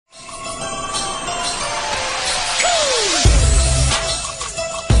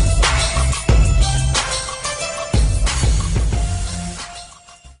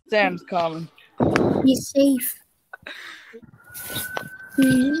Sam's coming. He's safe.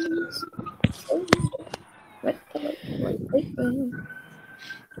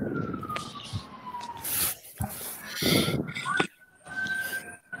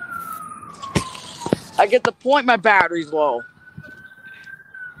 I get the point my battery's low.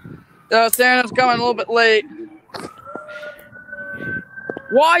 Santa's coming a little bit late.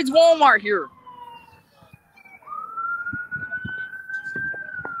 Why is Walmart here?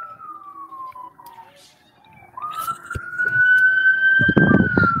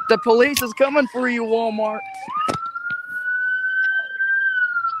 The police is coming for you, Walmart.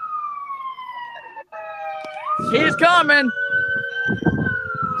 He's coming.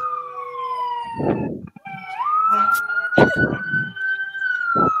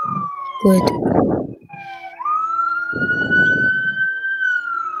 Good.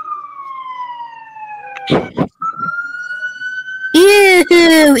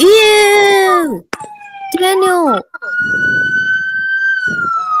 Ew! Ew! Daniel!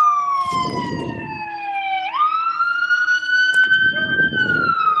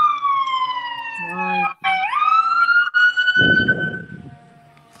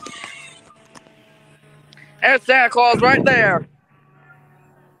 There's Santa Claus right there.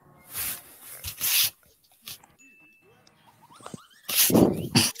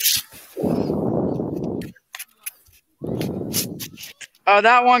 Oh,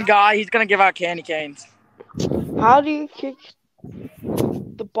 that one guy, he's gonna give out candy canes. How do you kick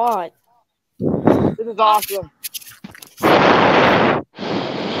the bot? This is awesome.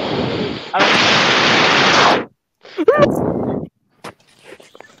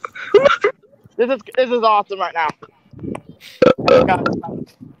 This is awesome right now.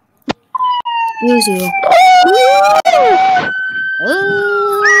 Use you.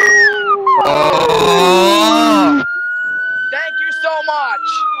 Thank you so much.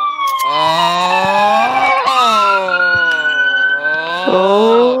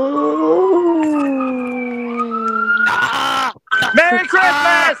 Merry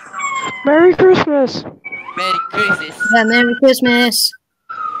Christmas! Merry Christmas! Merry Christmas! Yeah, Merry Christmas!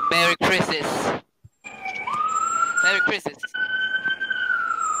 Merry Christmas! Merry Christmas!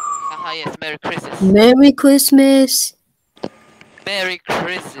 Haha, yes, Merry Christmas! Merry Christmas! Merry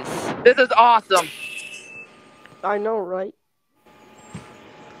Christmas! This is awesome. I know, right?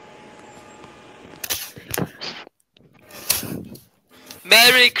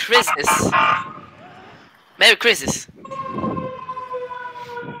 Merry Christmas! Merry Christmas!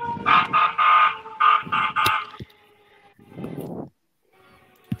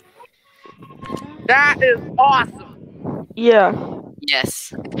 That is awesome. Yeah.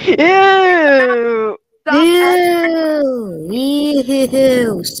 Yes. Ew! Ew!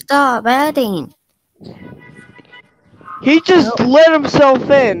 Ew! Stop adding! He just let himself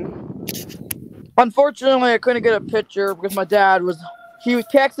in. Unfortunately, I couldn't get a picture because my dad was. He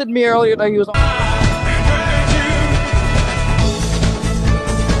texted me earlier that he was on.